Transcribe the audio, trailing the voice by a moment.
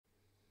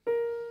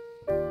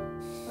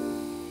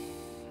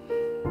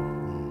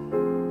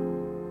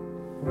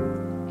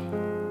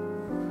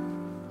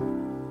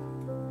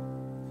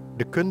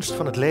kunst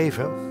van het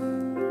leven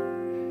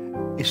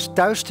is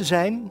thuis te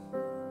zijn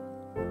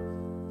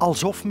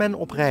alsof men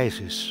op reis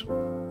is.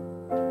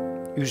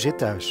 U zit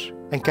thuis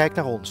en kijkt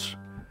naar ons,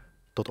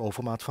 tot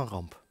overmaat van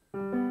ramp.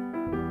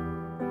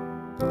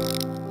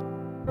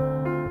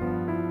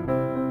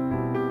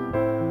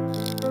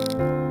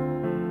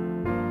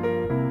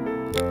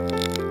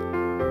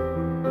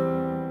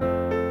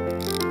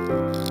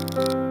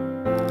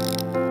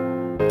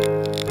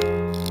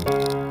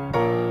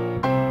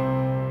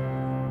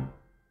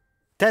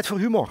 Tijd voor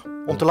humor,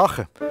 om te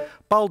lachen.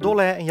 Peul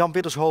Dolhain en Jan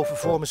Widdershoven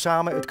vormen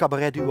samen het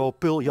cabaretduo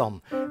Peul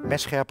Jan.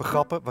 Messcherpe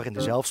grappen waarin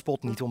de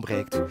zelfspot niet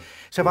ontbreekt.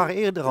 Zij waren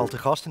eerder al te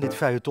gast in dit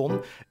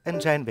feuilleton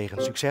en zijn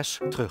wegens succes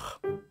terug.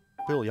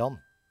 Peul Jan.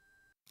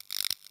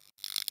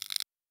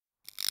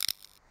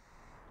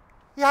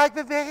 Ja, ik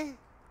ben Berry.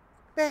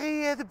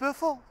 Berry de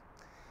Buffel.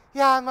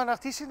 Ja, mijn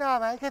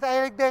artiestennaam. Hè. Ik heet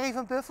eigenlijk Berry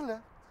van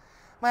Buffelen.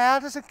 Maar ja,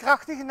 dat is een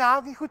krachtige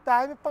naam die goed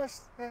bij me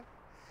past. Hè.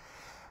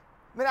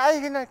 Mijn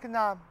eigen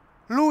naam.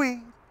 Louis.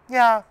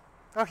 Ja,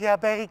 ach ja,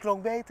 Berry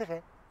klonk beter, hè.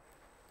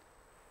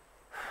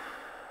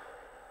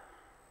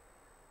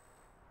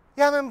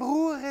 Ja, mijn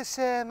broer is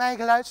mijn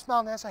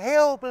geluidsman. Het is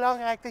heel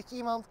belangrijk dat je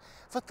iemand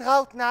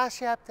vertrouwd naast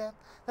je hebt. Hè.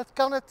 Dat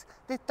kan het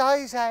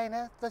detail zijn,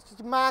 hè. Dat je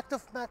het maakt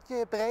of dat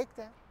je breekt.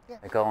 Hè. Ja.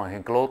 Ik kan er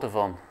geen kloten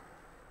van.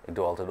 Ik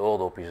doe altijd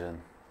oordopjes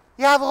in.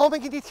 Ja, waarom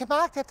ik het niet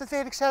gemaakt heb, dat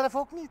weet ik zelf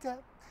ook niet. Hè.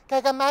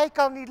 Kijk, aan mij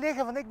kan het niet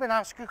liggen, want ik ben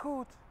hartstikke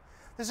goed.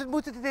 Dus het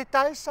moeten de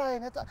details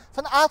zijn.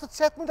 Van A tot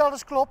Z moet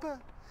alles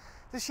kloppen.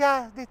 Dus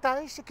ja,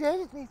 details, ik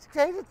weet het niet. Ik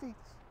weet het niet.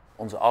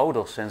 Onze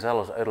ouders zijn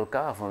zelfs uit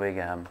elkaar vanwege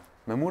hem.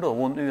 Mijn moeder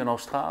woont nu in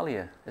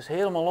Australië. Is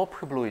helemaal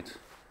opgebloeid.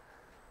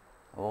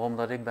 Waarom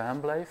dat ik bij hem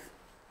blijf?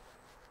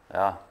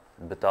 Ja,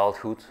 het betaalt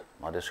goed,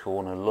 maar het is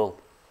gewoon een lul.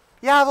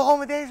 Ja, waarom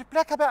we deze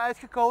plek hebben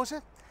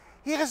uitgekozen?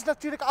 Hier is het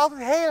natuurlijk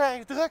altijd heel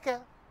erg druk, hè.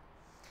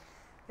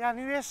 Ja,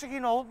 nu is er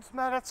geen hond,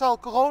 maar dat zal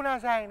corona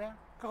zijn, hè.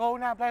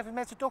 Corona, blijven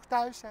mensen toch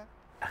thuis, hè.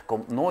 Er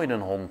komt nooit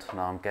een hond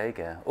naar hem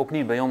kijken. Hè. Ook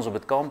niet bij ons op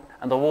het kamp.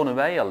 En daar wonen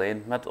wij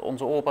alleen met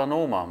onze opa en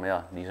oma. Maar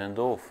ja, die zijn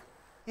doof.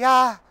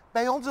 Ja,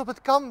 bij ons op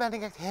het kamp ben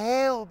ik echt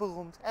heel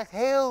beroemd. Echt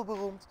heel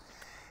beroemd.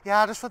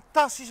 Ja, dat is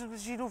fantastisch om te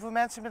zien hoeveel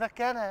mensen me daar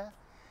kennen, hè.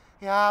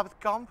 Ja, op het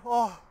kamp.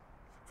 Oh,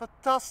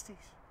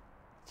 fantastisch.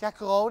 Ja,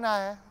 corona,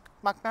 hè.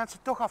 Maakt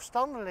mensen toch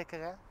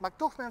afstandelijker, hè. Maakt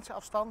toch mensen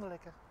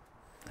afstandelijker.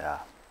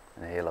 Ja,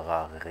 een hele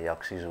rare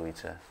reactie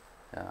zoiets, hè.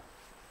 Ja.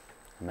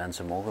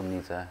 Mensen mogen hem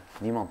niet, hè.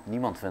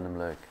 Niemand vindt hem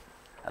leuk.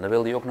 En dan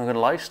wil hij ook nog een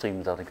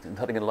livestream, dat ik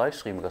een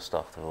livestream ga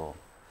starten voor hem.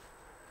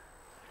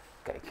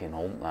 Kijk geen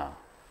hond naar.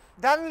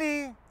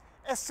 Danley,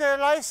 is de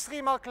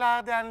livestream al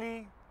klaar,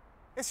 Danley?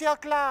 Is hij al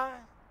klaar?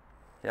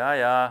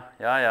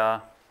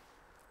 Ja.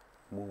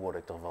 Moe word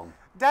ik ervan.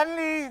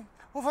 Danley,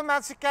 hoeveel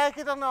mensen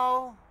kijken er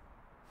nou?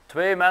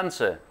 2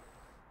 mensen.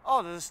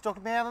 Oh, dat is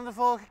toch meer dan de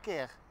vorige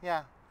keer,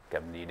 ja. Ik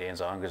heb hem niet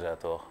eens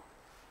aangezet hoor.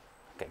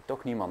 Kijk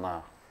toch niemand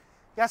naar.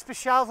 Ja,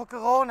 speciaal voor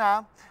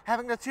corona heb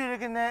ik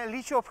natuurlijk een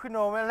liedje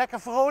opgenomen. Een lekker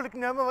vrolijk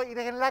nummer waar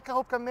iedereen lekker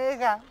op kan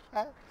meegaan.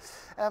 Hè?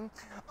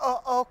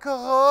 Oh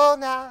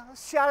corona,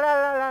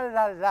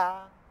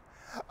 shalalalala.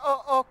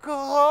 Oh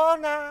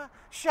corona,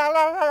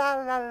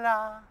 shalalalala.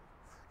 Ja,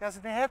 dat is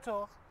een hit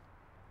hoor.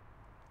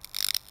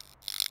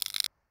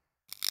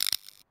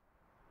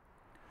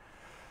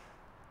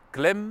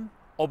 Klim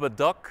op het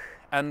dak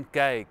en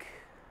kijk.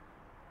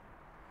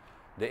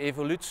 De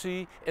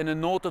evolutie in een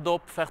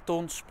notendop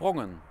vertoont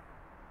sprongen.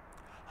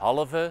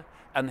 Halve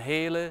en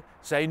hele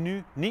zijn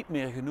nu niet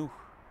meer genoeg.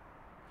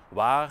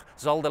 Waar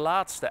zal de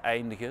laatste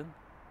eindigen?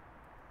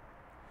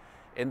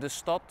 In de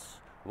stad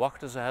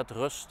wachten ze het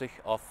rustig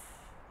af.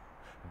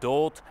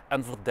 Dood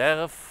en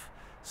verderf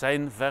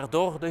zijn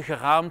verdorde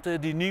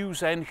geraamten die nieuw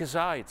zijn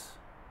gezaaid.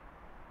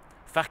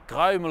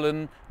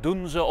 Verkruimelen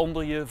doen ze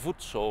onder je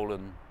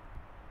voetzolen.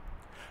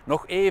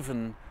 Nog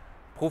even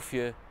proef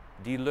je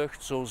die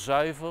lucht zo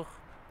zuiver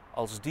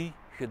als die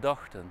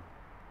gedachten.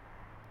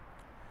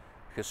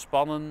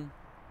 Gespannen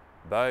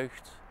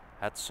buigt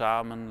het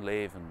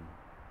samenleven.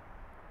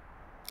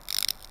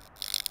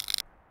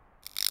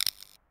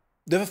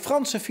 De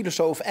Franse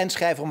filosoof en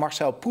schrijver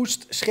Marcel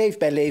Proust schreef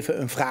bij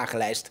leven een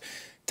vragenlijst.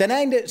 Ten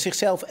einde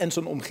zichzelf en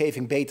zijn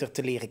omgeving beter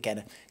te leren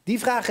kennen. Die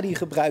vragen die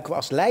gebruiken we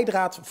als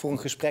leidraad voor een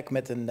gesprek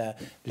met een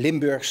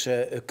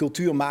Limburgse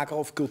cultuurmaker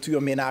of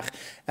cultuurminnaar.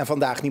 En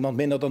vandaag niemand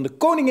minder dan de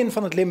koningin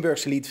van het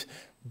Limburgse lied,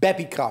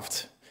 Beppie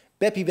Kraft.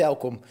 Beppie,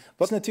 welkom.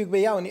 Was natuurlijk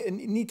bij jou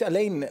niet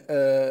alleen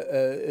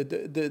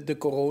de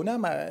corona,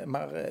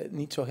 maar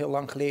niet zo heel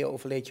lang geleden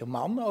overleed je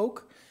man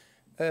ook.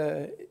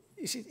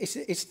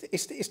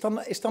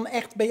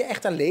 Ben je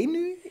echt alleen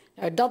nu?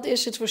 Nou, dat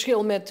is het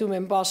verschil met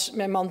toen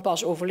mijn man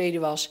pas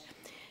overleden was.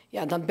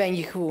 Ja, dan ben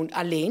je gewoon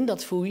alleen.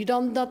 Dat voel je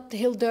dan dat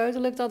heel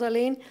duidelijk, dat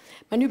alleen.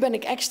 Maar nu ben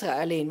ik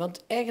extra alleen.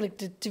 Want eigenlijk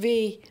de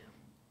 2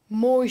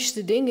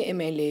 mooiste dingen in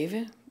mijn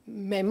leven,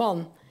 mijn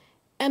man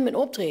en mijn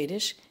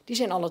optredens, die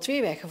zijn alle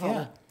 2 weggevallen.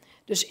 Ja.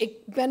 Dus ik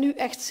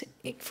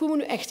voel me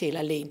nu echt heel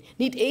alleen.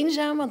 Niet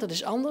eenzaam, want dat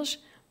is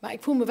anders. Maar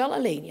ik voel me wel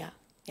alleen, ja.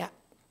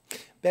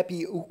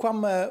 Beppie,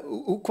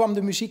 hoe kwam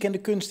de muziek en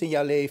de kunst in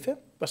jouw leven?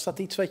 Was dat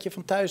iets wat je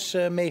van thuis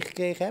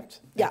meegekregen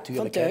hebt? Ja,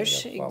 Natuurlijk, van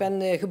thuis. Ik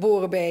ben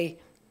geboren bij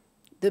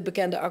de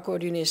bekende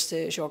accordeonist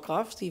Jan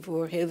Kraft, die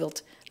voor heel veel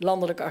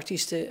landelijke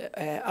artiesten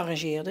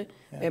arrangeerde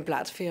bij een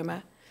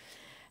platenfirma.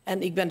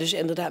 En ik ben dus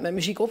inderdaad met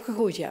muziek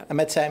opgegroeid, ja. En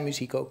met zijn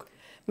muziek ook?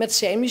 Met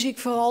zijn muziek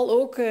vooral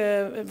ook.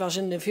 Het was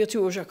een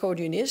virtuoos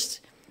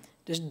accordeonist.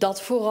 Dus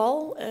dat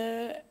vooral.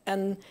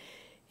 En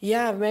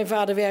ja, mijn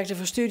vader werkte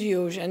voor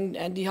studio's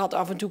en die had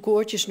af en toe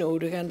koortjes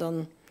nodig. En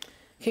dan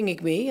ging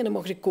ik mee en dan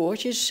mocht ik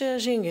koortjes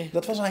zingen.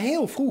 Dat was al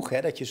heel vroeg,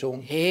 hè, dat je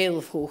zong?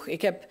 Heel vroeg.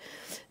 Ik heb,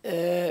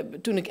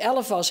 toen ik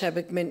 11 was, heb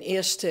ik mijn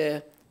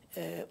eerste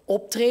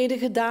optreden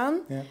gedaan.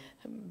 Ja.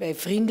 Bij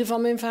vrienden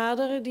van mijn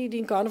vader, die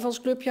een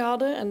carnavalsclubje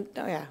hadden. En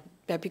nou ja,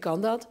 Beppie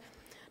kan dat.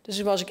 Dus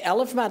toen was ik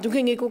 11, maar toen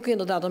ging ik ook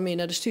inderdaad mee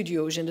naar de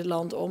studio's in het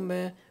land om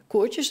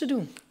koortjes te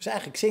doen. Dus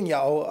eigenlijk zing je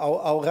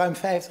al ruim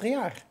 50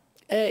 jaar?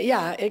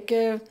 Ja,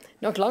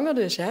 nog langer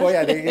dus. Hè? Oh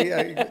ja,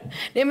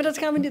 nee, maar daar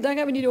gaan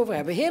we niet over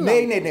hebben. Heel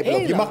lang. Nee, heel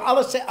je mag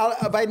alles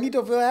waar je het niet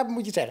over wil hebben,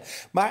 moet je zeggen.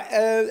 Maar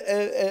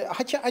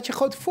had je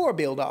grote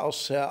voorbeelden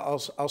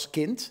als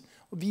kind?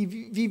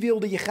 Wie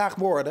wilde je graag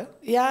worden?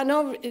 Ja,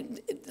 nou,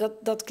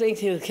 dat klinkt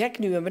heel gek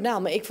nu en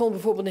banaal. Maar ik vond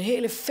bijvoorbeeld een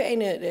hele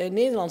fijne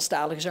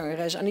Nederlandstalige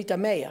zangeres, Anita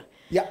Meijer.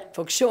 Ja.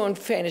 Vond ik zo'n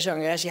fijne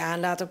zangeres. Ja, en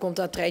later komt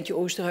dat Treintje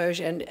Oosterhuis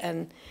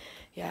en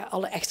ja,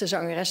 alle echte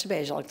zangeressen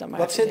bij, zal ik dan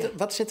maar zeggen.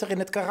 Wat zit er in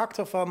het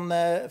karakter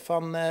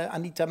van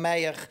Anita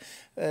Meijer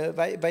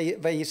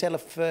waar je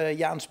zelf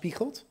je aan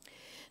spiegelt?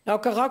 Nou,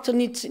 karakter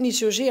niet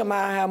zozeer,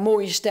 maar haar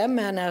mooie stem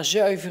en haar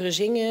zuivere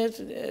zingen.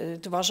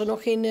 Toen was er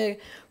nog geen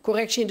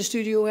correctie in de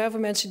studio voor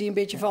mensen die een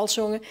beetje vals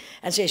zongen.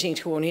 En zij zingt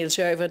gewoon heel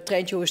zuiver.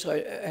 Treintje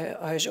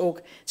Oosterhuis ook.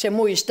 Het zijn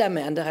mooie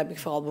stemmen en daar heb ik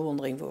vooral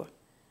bewondering voor.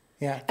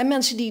 Ja. En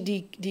mensen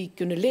die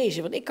kunnen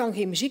lezen, want ik kan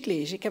geen muziek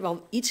lezen. Ik heb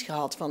al iets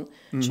gehad van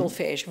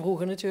solfège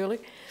vroeger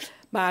natuurlijk.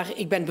 Maar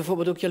ik ben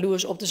bijvoorbeeld ook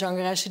jaloers op de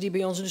zangeressen die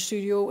bij ons in de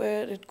studio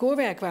het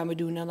koorwerk kwamen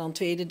doen. En dan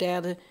tweede,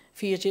 derde,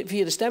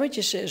 vierde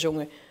stemmetjes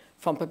zongen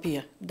van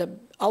papier. Daar ben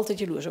ik altijd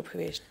jaloers op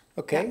geweest.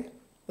 Oké. Ja.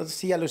 Wat is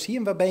de jaloezie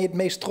en waar ben je het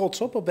meest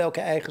trots op? Op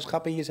welke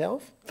eigenschap in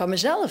jezelf? Van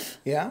mezelf?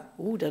 Ja.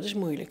 Dat is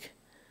moeilijk.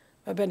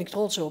 Waar ben ik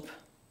trots op?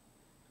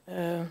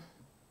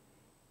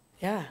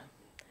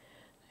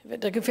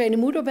 Dat ik een fijne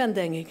moeder ben,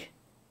 denk ik.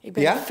 Ik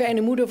ben een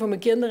fijne moeder voor mijn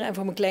kinderen en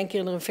voor mijn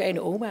kleinkinderen een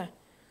fijne oma.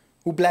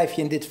 Hoe blijf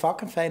je in dit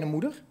vak een fijne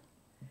moeder?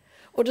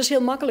 Dat is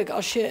heel makkelijk.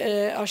 Als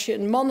je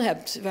een man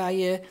hebt waar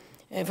je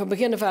van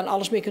begin af aan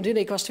alles mee kunt doen.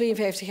 Ik was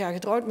 52 jaar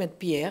getrouwd met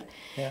Pierre.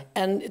 Ja.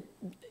 En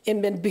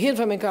in het begin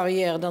van mijn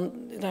carrière, dan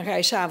ga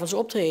je 's avonds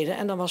optreden.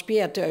 En dan was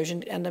Pierre thuis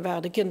en dan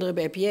waren de kinderen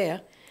bij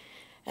Pierre.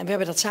 En we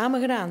hebben dat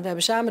samen gedaan. We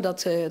hebben samen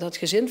dat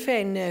gezin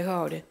fijn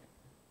gehouden.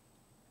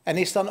 En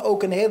is dan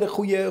ook een hele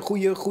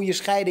goede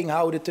scheiding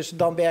houden tussen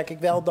dan werk ik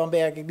wel, dan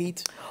werk ik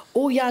niet?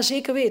 Oh ja,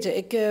 zeker weten.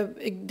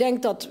 Ik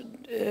denk dat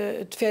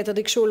het feit dat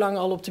ik zo lang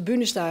al op de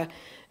bühne sta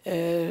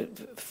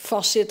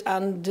vastzit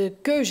aan de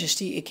keuzes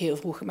die ik heel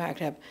vroeg gemaakt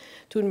heb.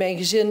 Toen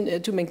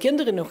mijn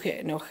kinderen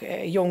nog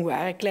jong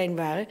waren, klein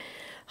waren,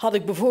 had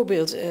ik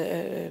bijvoorbeeld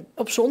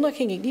op zondag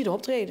ging ik niet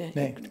optreden.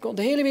 Nee.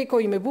 De hele week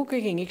kon je me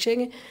boeken, ging ik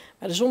zingen.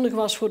 Maar de zondag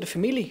was voor de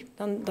familie.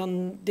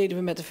 Dan deden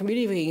we met de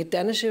familie, we gingen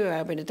tennissen, we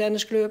waren bij de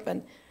tennisclub.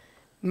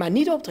 Maar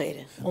niet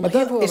optreden.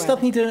 Is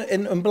dat niet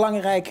een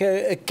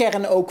belangrijke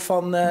kern ook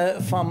van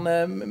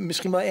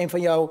misschien wel een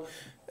van jouw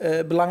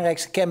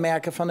belangrijkste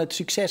kenmerken van het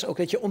succes? Ook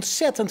dat je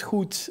ontzettend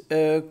goed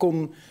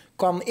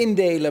kan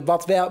indelen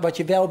wat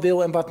je wel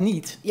wil en wat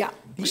niet. Ja,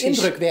 die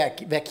indruk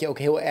wek je ook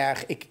heel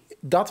erg.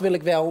 Dat wil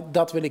ik wel,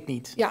 dat wil ik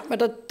niet. Ja, maar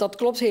dat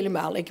klopt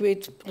helemaal. Ik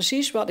weet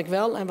precies wat ik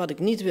wel en wat ik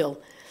niet wil.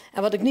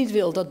 En wat ik niet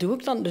wil, dat doe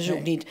ik dan dus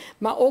ook niet.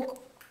 Maar ook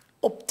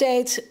op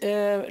tijd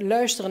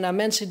luisteren naar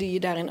mensen die je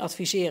daarin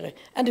adviseren.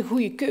 En de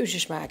goede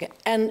keuzes maken.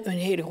 En een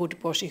hele grote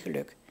portie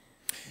geluk.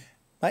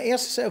 Maar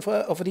eerst eens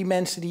over die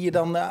mensen die je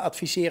dan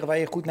adviseren waar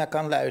je goed naar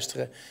kan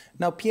luisteren.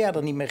 Nou, Pierre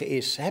er niet meer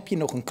is, heb je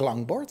nog een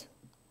klankbord?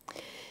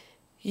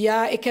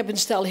 Ja, ik heb een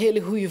stel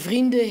hele goede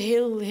vrienden,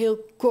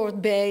 heel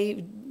kort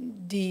bij,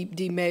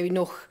 die mij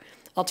nog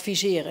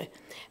adviseren.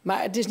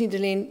 Maar het is niet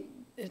alleen,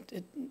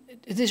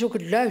 het is ook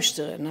het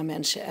luisteren naar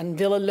mensen. En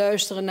willen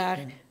luisteren naar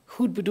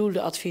goed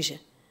bedoelde adviezen.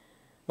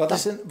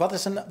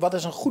 Wat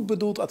is een goed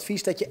bedoeld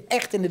advies dat je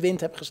echt in de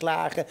wind hebt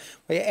geslagen,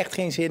 waar je echt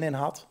geen zin in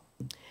had?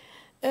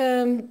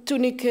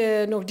 Toen ik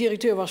nog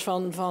directeur was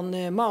van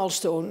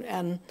Milestone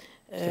en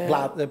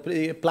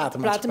de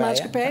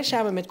platenmaatschappij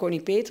samen met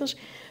Connie Peters.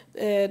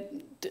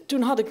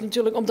 Toen had ik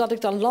natuurlijk, omdat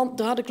ik daar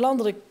had ik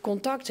landelijk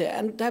contacten.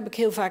 En daar heb ik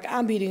heel vaak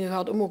aanbiedingen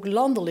gehad om ook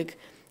landelijk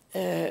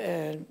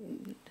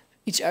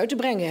iets uit te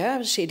brengen. Hè?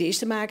 CD's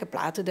te maken,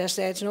 platen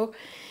destijds nog.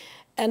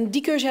 En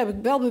die keuze heb ik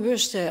wel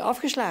bewust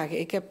afgeslagen.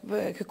 Ik heb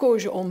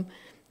gekozen om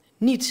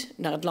niet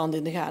naar het land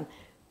in te gaan.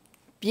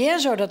 Pierre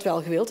zou dat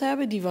wel gewild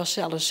hebben. Die was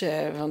zelfs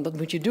van, dat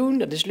moet je doen,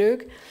 dat is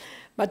leuk.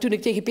 Maar toen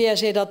ik tegen Pierre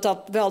zei dat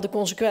dat wel de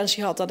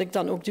consequentie had, dat ik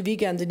dan ook de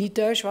weekenden niet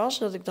thuis was,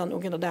 dat ik dan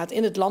ook inderdaad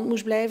in het land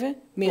moest blijven,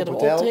 meerdere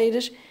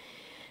optredens,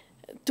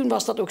 toen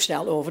was dat ook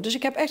snel over. Dus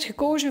ik heb echt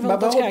gekozen van,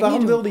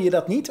 waarom wilde je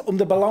dat niet? Om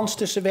de balans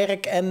tussen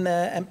werk en...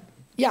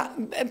 Ja,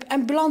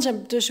 en balans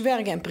tussen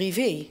werk en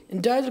privé.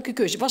 Een duidelijke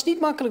keuze. Het was niet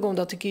makkelijk om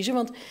dat te kiezen,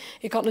 want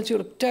ik had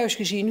natuurlijk thuis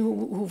gezien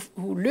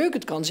hoe leuk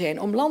het kan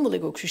zijn om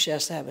landelijk ook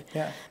succes te hebben.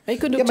 Ja. Maar je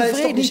kunt ook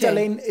tevreden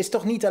zijn. Is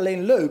toch niet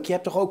alleen leuk? Je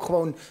hebt toch ook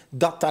gewoon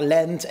dat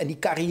talent en die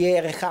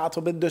carrière gaat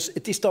op. Dus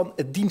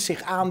het dient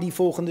zich aan, die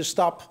volgende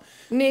stap.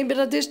 Nee,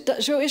 maar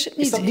zo is het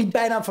niet. Is dat niet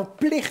bijna een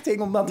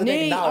verplichting om dan te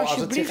denken, nou,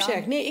 alsjeblieft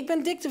zeg. Nee, ik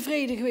ben dik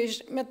tevreden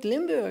geweest met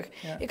Limburg.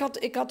 Ja.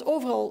 Ik had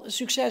overal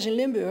succes in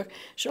Limburg.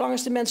 Zolang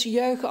als de mensen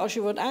juichen als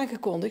je wordt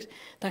aangekondigd,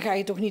 dan ga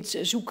je toch niet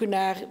zoeken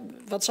naar,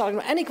 wat zal ik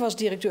nou... En ik was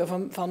directeur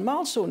van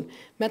Milestone,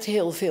 met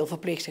heel veel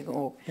verplichtingen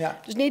ook. Ja.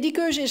 Dus nee, die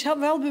keuze is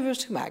wel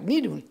bewust gemaakt.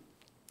 Niet doen.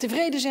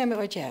 Tevreden zijn met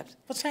wat je hebt.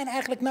 Wat zijn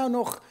eigenlijk nou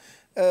nog...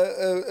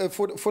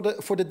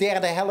 voor de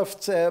derde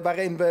helft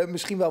waarin we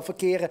misschien wel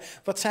verkeren.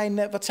 Wat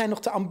zijn nog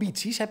de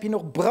ambities? Heb je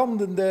nog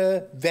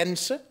brandende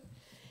wensen?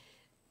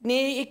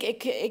 Nee,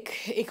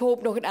 ik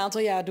hoop nog een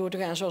aantal jaar door te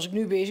gaan zoals ik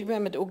nu bezig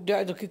ben. Met ook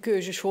duidelijke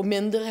keuzes voor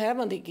minder. Hè,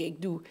 want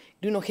ik doe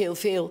nog heel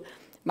veel.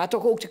 Maar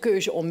toch ook de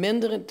keuze om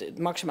minder. Het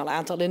maximaal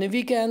aantal in een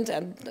weekend.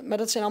 Maar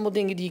dat zijn allemaal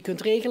dingen die je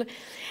kunt regelen.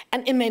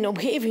 En in mijn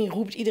omgeving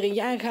roept iedereen...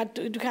 ja,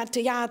 ga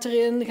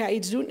theater in, ga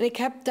iets doen. En ik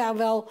heb daar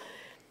wel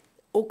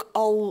ook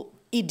al...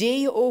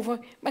 ideeën over,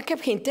 maar ik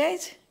heb geen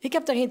tijd. Ik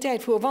heb daar geen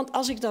tijd voor, want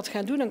als ik dat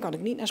ga doen, dan kan ik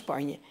niet naar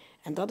Spanje.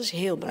 En dat is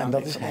heel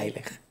belangrijk. En dat is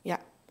heilig. Ja.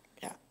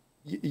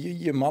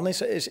 Je man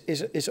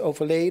is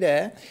overleden,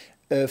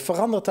 hè?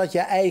 Verandert dat je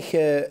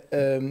eigen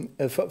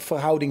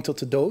verhouding tot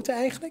de dood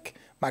eigenlijk?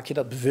 Maak je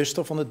dat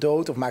bewuster van de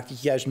dood of maakt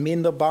het je juist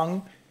minder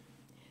bang?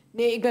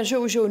 Nee, ik ben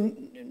sowieso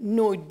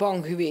nooit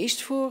bang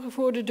geweest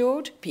voor de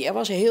dood. Pierre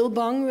was heel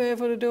bang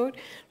voor de dood.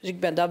 Dus ik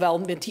ben daar wel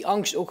met die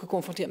angst ook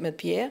geconfronteerd met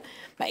Pierre.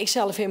 Maar ik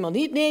zelf helemaal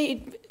niet.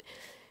 Nee,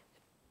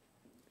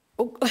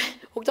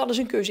 ook dat is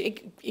een keuze.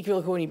 Ik wil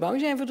gewoon niet bang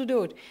zijn voor de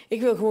dood.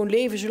 Ik wil gewoon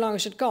leven zolang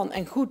als het kan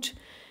en goed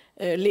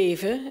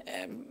leven.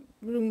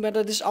 Maar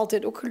dat is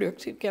altijd ook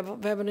gelukt.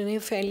 We hebben een heel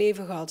fijn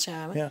leven gehad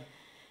samen. Ja,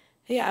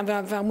 ja,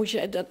 en waar moet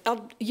je...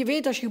 je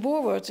weet als je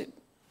geboren wordt...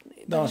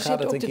 Dan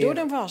zit ook de dood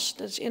aan vast.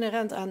 Dat is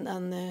inherent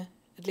aan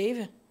het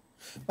leven.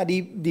 Maar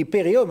die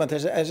periode, want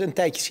hij is een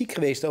tijdje ziek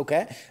geweest ook,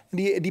 hè?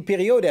 Die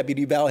periode hebben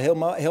jullie wel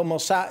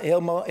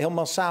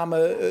helemaal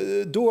samen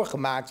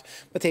doorgemaakt.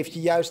 Wat heeft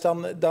je juist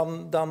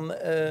dan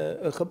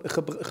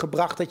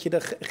gebracht dat je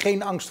er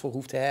geen angst voor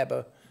hoeft te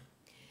hebben?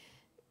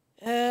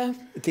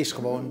 Het is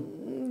gewoon...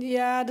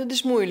 Ja, dat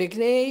is moeilijk.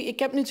 Nee, ik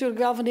heb natuurlijk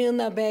wel van heel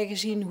nabij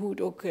gezien hoe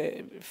het ook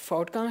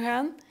fout kan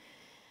gaan.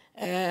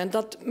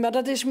 Maar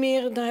dat is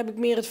meer, daar heb ik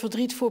meer het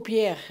verdriet voor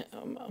Pierre.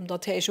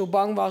 Omdat hij zo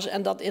bang was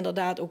en dat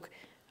inderdaad ook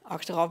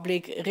achteraf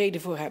bleek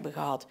reden voor hebben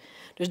gehad.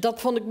 Dus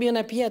dat vond ik meer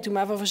naar Pierre toe,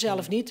 maar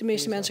vanzelf niet. De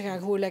meeste mensen gaan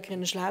gewoon lekker in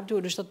de slaap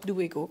door, dus dat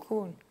doe ik ook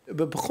gewoon.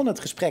 We begonnen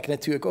het gesprek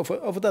natuurlijk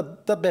over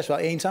dat best wel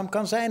eenzaam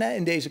kan zijn, hè,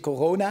 in deze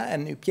corona.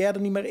 En nu Pierre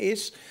er niet meer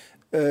is,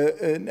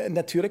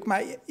 natuurlijk.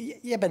 Maar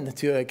jij bent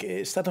natuurlijk,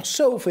 staat nog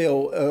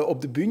zoveel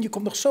op de bühne. Je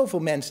komt nog zoveel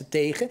mensen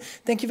tegen.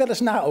 Denk je wel eens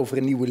na over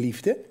een nieuwe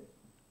liefde?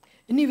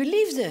 Een nieuwe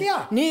liefde?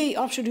 Ja. Nee,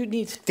 absoluut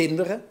niet.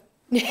 Tinderen?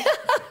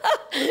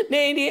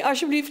 Nee,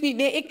 alsjeblieft niet.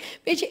 Nee,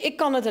 ik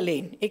kan het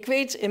alleen. Ik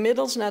weet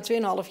inmiddels, na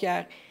 2,5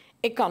 jaar,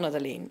 ik kan het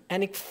alleen.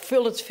 En ik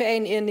vul het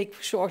fijn in, ik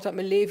zorg dat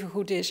mijn leven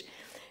goed is.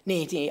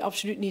 Nee,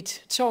 absoluut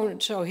niet.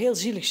 Het zou heel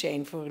zielig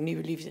zijn voor een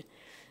nieuwe liefde.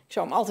 Ik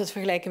zou hem altijd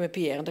vergelijken met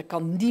Pierre. En dat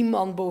kan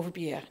niemand boven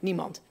Pierre.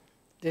 Niemand.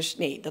 Dus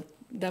nee,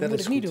 dat moet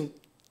ik niet doen.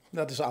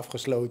 Dat is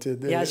afgesloten.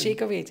 Ja,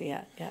 zeker weten,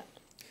 ja.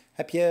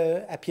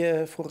 Heb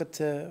je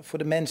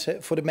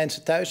voor de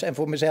mensen thuis en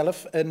voor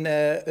mezelf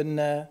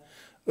een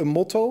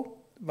motto,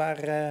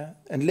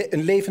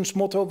 een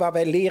levensmotto waar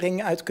wij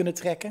lering uit kunnen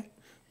trekken?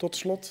 Tot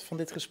slot van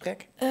dit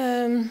gesprek.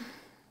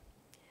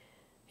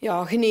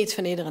 Ja, geniet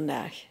van iedere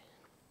dag.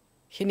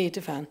 Geniet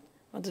ervan,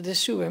 want het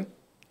is zo, hè.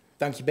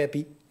 Dank je,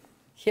 Beppie.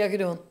 Graag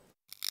gedaan.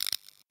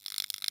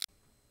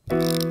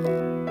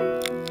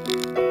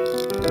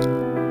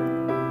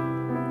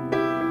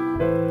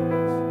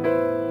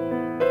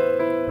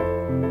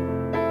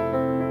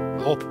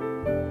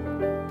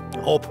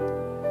 Rob.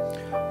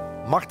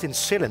 Martin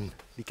Sillen,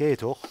 die ken je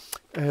toch?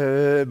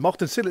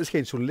 Martin Sillen is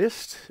geen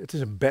solist, het is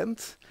een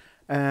band.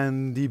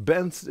 En die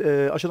band,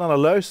 als je naar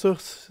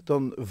luistert,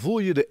 dan voel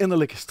je de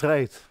innerlijke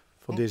strijd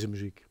van deze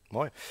muziek.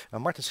 Mooi.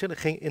 Maar Martin Sillen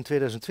ging in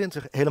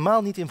 2020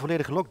 helemaal niet in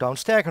volledige lockdown.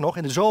 Sterker nog,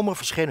 in de zomer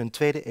verscheen een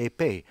tweede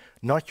EP,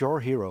 Not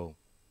Your Hero.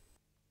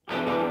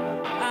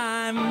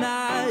 I'm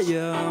not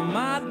your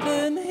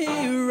modern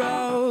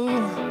hero,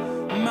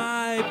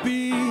 might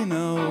be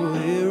no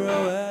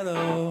hero at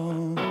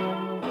all.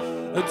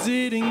 I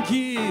didn't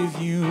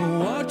give you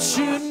what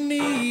you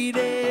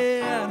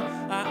needed,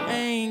 I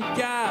ain't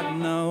got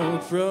no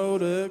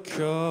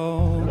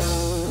protocol.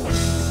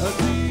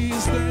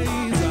 These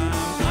days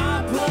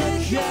I'm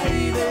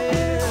obligated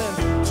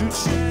to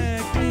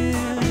check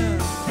in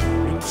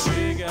and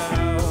check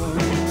out.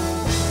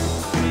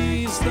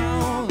 Please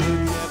don't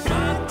look at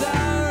my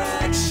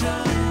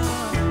direction,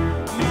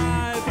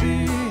 might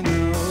be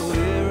no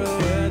hero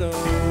at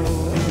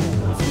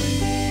all.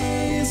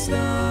 Please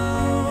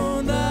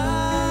don't,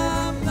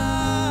 I'm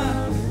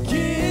not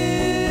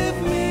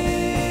giving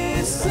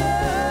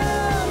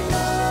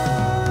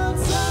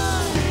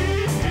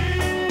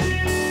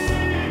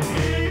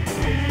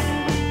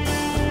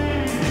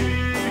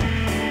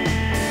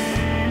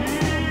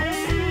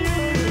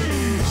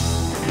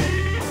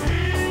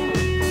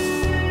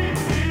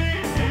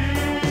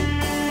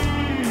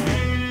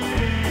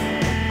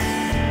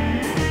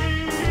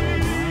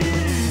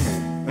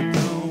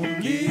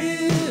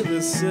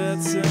a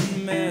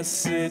certain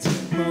message,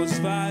 most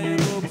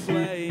valuable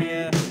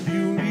player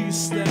you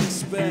least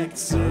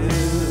expected.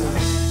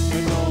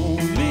 And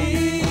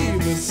only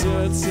a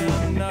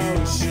certain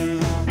notion,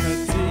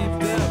 a deep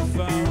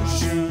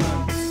devotion,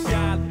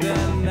 got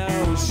that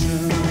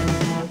notion,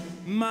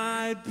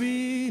 might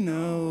be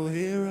no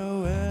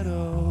hero at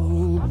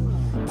all.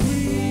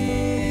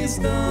 Please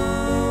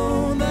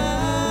don't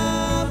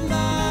have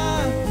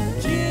not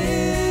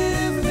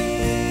give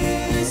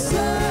me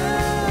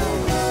some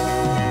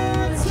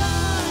more time.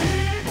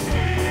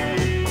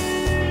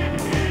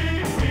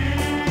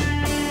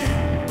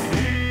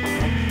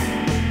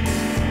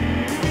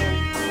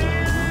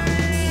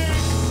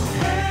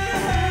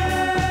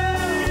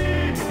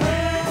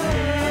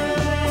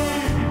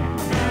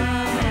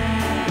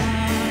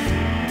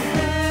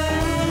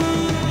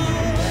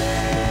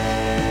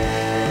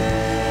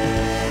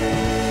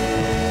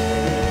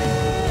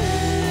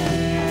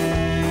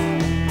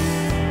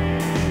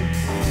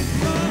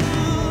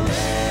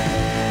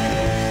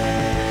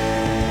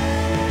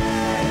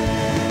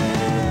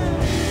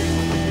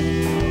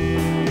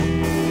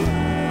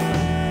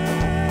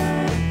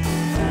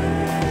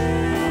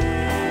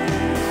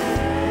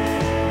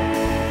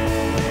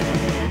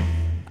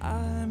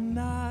 I'm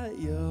not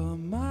your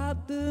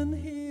modern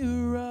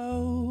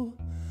hero,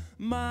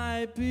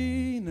 might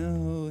be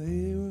no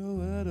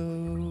hero at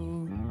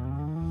all.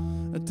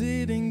 I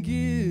didn't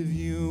give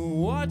you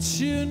what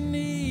you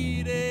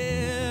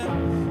needed,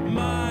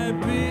 might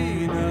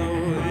be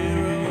no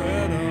hero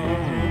at all.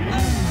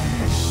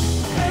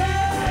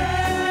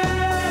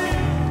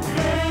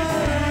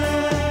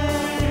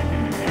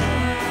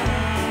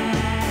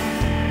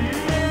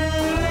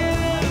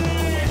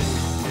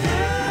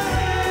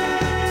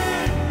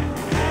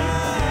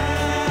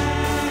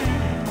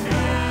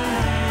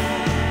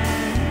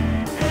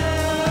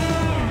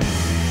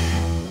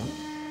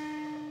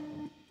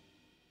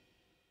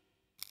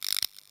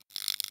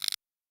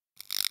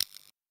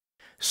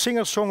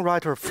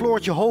 Singer-songwriter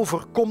Floortje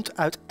Hover komt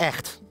uit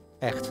Echt.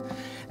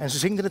 En ze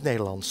zingt in het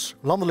Nederlands.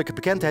 Landelijke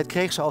bekendheid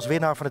kreeg ze als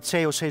winnaar van het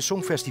COC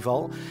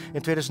Songfestival.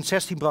 In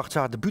 2016 bracht ze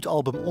haar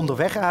debuutalbum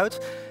Onderweg uit.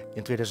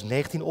 In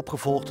 2019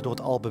 opgevolgd door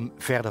het album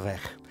Verder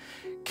Weg.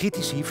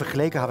 Critici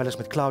vergeleken haar wel eens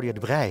met Claudia de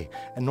Breij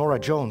en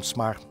Norah Jones.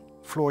 Maar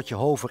Floortje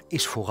Hover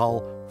is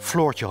vooral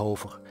Floortje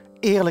Hover.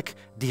 Eerlijk,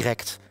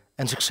 direct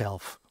en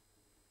zichzelf.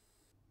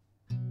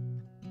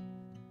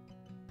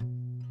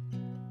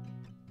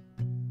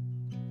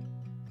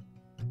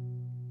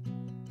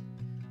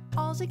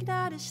 Als ik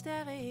naar de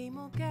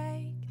sterrenhemel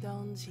kijk,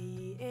 dan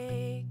zie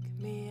ik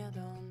meer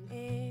dan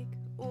ik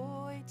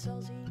ooit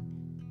zal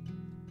zien.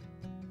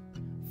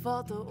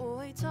 Wat er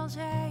ooit zal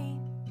zijn.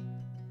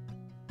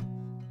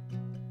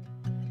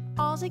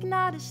 Als ik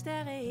naar de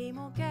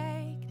sterrenhemel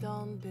kijk,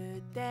 dan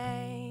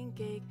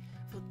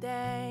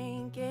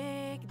verdenk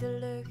ik de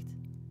lucht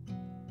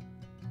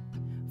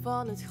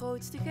van het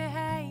grootste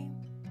geheim.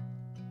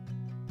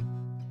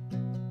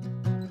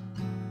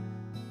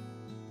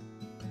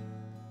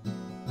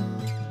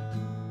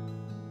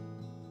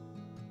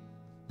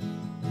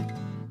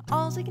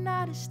 Als ik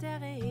naar de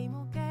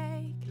sterrenhemel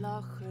kijk,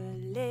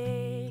 lachen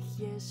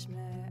lichtjes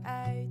me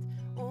uit,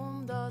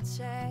 omdat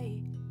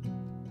zij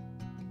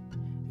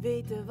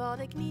weten wat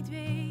ik niet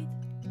weet.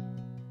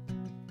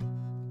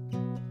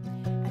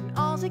 En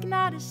als ik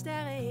naar de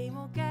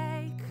sterrenhemel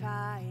kijk,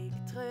 ga ik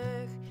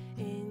terug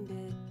in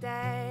de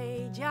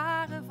tijd,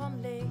 jaren van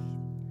licht.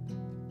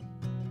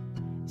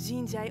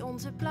 Zien zij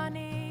onze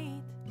planeet?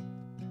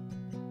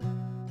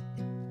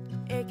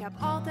 Ik heb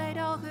altijd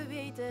al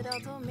geweten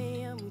dat er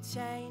meer moet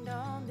zijn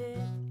dan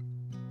dit.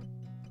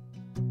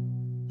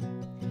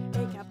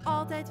 Ik heb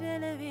altijd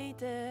willen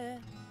weten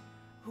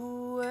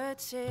hoe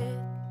het zit.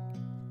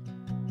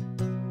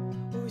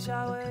 Hoe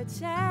zou het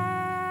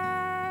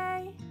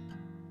zijn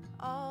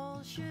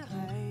als je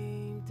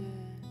ruimte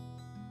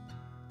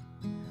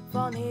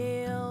van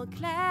heel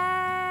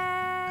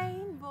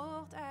klein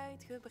wordt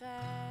uitgebreid?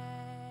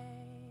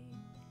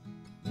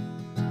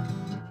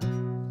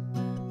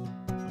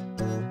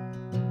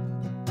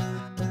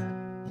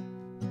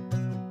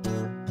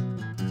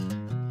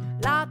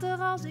 Later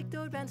als ik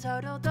dood ben,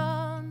 zou er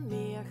dan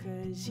meer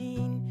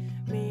gezien,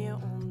 meer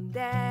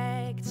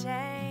ontdekt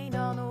zijn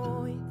dan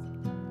ooit.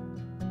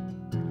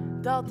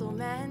 Dat er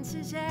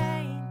mensen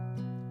zijn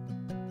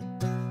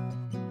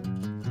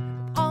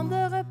op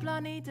andere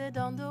planeten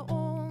dan de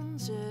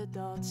onze,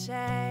 dat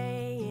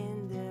zij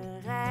in de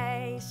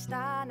rij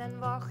staan en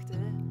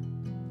wachten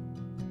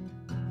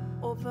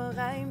op een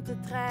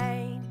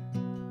ruimtetrein.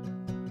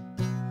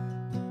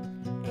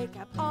 Ik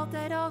heb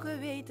altijd al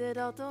geweten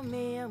dat er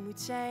meer moet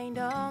zijn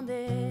dan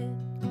dit.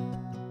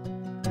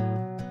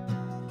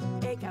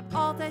 Ik heb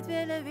altijd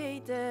willen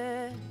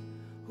weten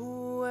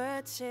hoe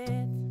het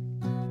zit.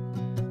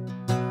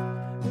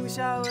 Hoe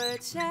zou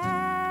het zijn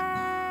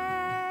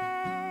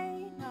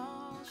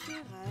als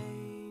je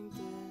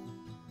ruimte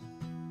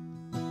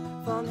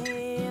van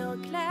heel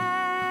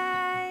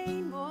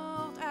klein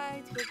wordt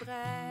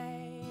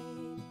uitgebreid?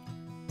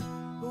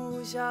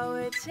 Hoe zou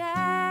het zijn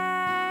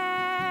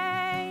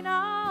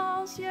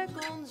als je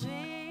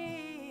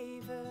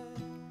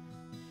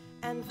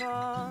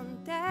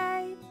van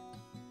tijd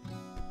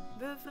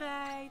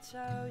bevrijd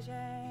zou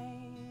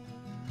zijn.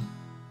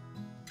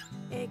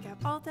 Ik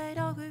heb altijd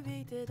al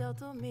geweten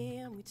dat er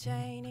meer moet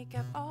zijn. Ik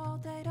heb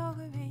altijd al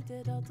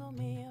geweten dat er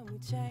meer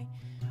moet zijn.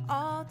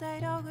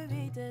 Altijd al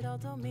geweten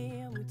dat er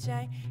meer moet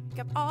zijn. Ik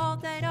heb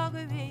altijd al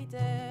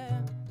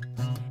geweten.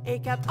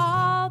 Ik heb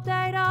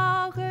altijd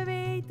al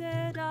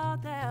geweten dat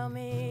er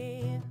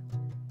meer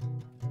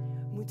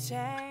moet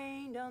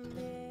zijn dan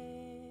dit.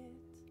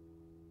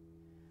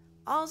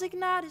 Als ik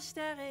naar de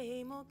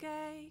sterrenhemel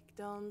kijk,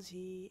 dan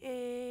zie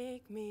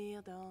ik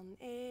meer dan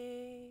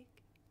ik.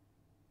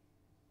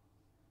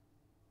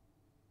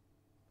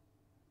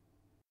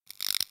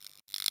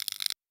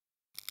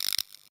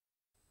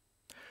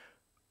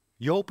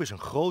 Joop is een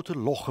grote,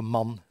 logge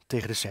man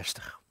tegen de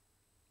 60.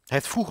 Hij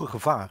heeft vroeger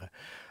gevaren,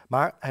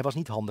 maar hij was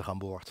niet handig aan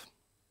boord.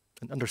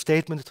 Een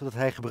understatement dat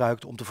hij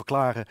gebruikt om te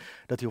verklaren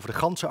dat hij over de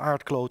ganse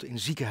aardkloot in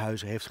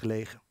ziekenhuizen heeft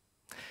gelegen.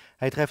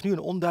 Hij drijft nu een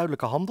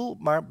onduidelijke handel,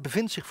 maar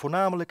bevindt zich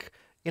voornamelijk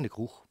in de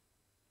kroeg.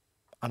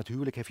 Aan het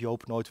huwelijk heeft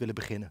Joop nooit willen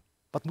beginnen.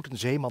 Wat moet een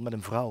zeeman met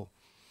een vrouw?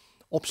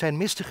 Op zijn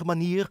mistige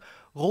manier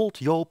rolt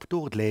Joop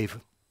door het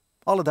leven.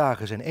 Alle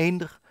dagen zijn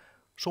eender.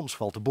 Soms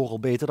valt de borrel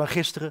beter dan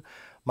gisteren,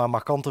 maar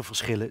markante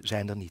verschillen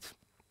zijn er niet.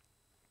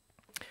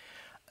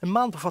 Een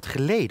maand of wat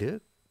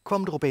geleden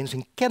kwam er opeens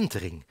een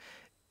kentering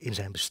in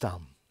zijn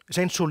bestaan.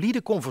 Zijn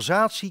solide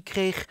conversatie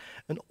kreeg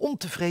een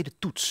ontevreden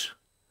toets.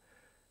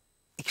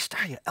 Ik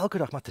sta hier elke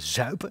dag maar te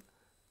zuipen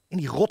in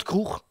die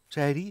rotkroeg,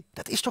 zei hij.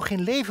 Dat is toch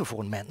geen leven voor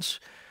een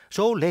mens?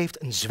 Zo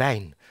leeft een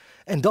zwijn.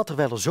 En dat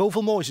terwijl er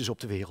zoveel moois is op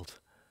de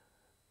wereld.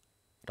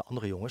 De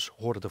andere jongens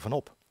hoorden ervan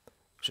op.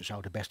 Ze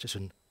zouden best eens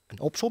een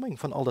opsomming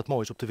van al dat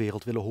moois op de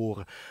wereld willen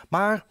horen.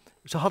 Maar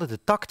ze hadden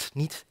de tact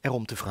niet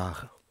erom te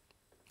vragen.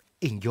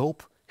 In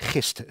Joop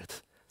giste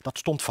het. Dat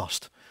stond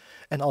vast.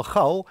 En al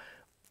gauw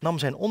nam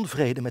zijn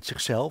onvrede met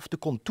zichzelf de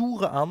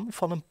contouren aan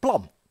van een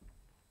plan.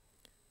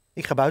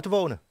 Ik ga buiten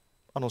wonen,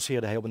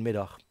 annonceerde hij op een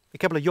middag.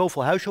 Ik heb al een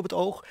jovel huisje op het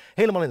oog,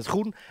 helemaal in het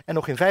groen en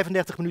nog geen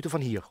 35 minuten van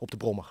hier, op de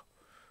brommer.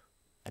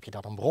 Heb je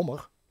dan een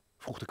brommer?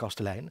 Vroeg de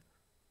kastelein.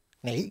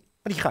 Nee,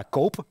 maar die ga ik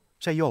kopen,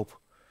 zei Joop.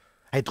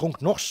 Hij dronk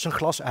nors zijn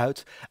glas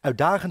uit,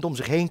 uitdagend om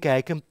zich heen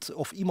kijkend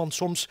of iemand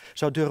soms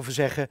zou durven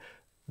zeggen,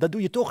 dat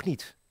doe je toch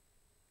niet.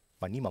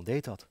 Maar niemand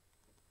deed dat.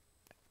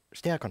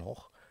 Sterker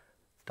nog,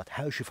 dat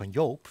huisje van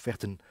Joop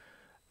werd een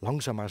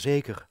langzaam maar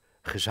zeker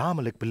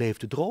gezamenlijk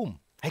beleefde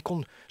droom. Hij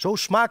kon zo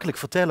smakelijk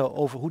vertellen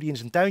over hoe hij in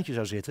zijn tuintje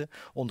zou zitten,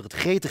 onder het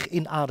gretig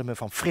inademen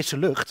van frisse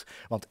lucht.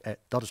 Want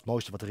dat is het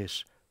mooiste wat er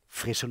is,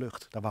 frisse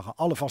lucht. Daar waren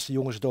alle vaste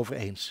jongens het over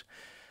eens.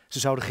 Ze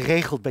zouden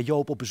geregeld bij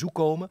Joop op bezoek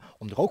komen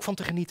om er ook van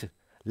te genieten.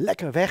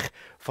 Lekker weg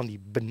van die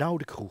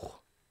benauwde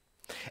kroeg.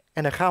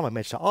 En dan gaan we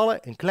met z'n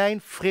allen een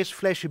klein fris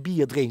flesje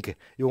bier drinken,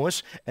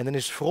 jongens. En dan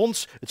is voor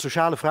ons het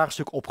sociale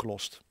vraagstuk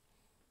opgelost.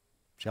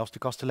 Zelfs de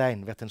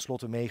kastelein werd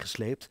tenslotte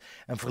meegesleept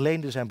en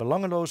verleende zijn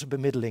belangeloze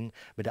bemiddeling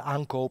bij de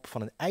aankoop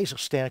van een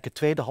ijzersterke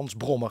tweedehands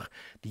brommer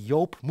die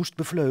Joop moest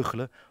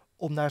bevleugelen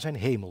om naar zijn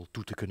hemel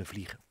toe te kunnen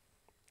vliegen.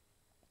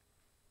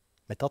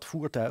 Met dat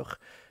voertuig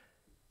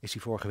is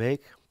hij vorige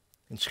week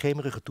in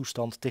schemerige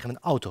toestand tegen een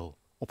auto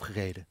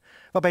opgereden,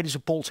 waarbij hij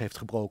zijn pols heeft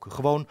gebroken,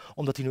 gewoon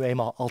omdat hij nu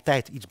eenmaal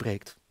altijd iets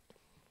breekt.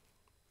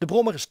 De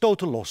brommer is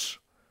totenlos.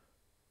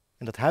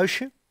 En dat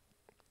huisje?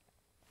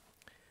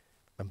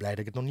 Ik ben blij dat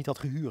ik het nog niet had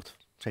gehuurd,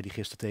 zei hij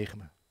gisteren tegen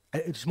me.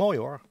 Het is mooi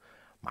hoor,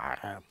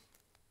 maar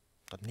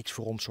dat is niks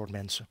voor ons soort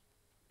mensen.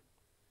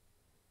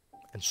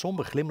 En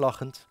somber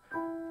glimlachend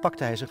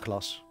pakte hij zijn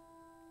glas.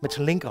 Met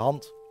zijn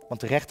linkerhand,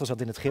 want de rechter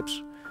zat in het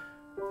gips.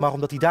 Maar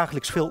omdat hij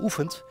dagelijks veel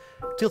oefent,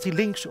 tilt hij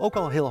links ook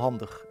al heel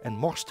handig en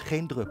morst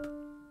geen drup.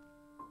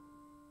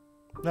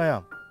 Nou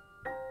ja,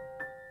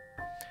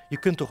 je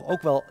kunt toch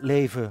ook wel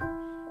leven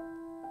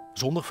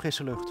zonder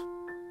frisse lucht?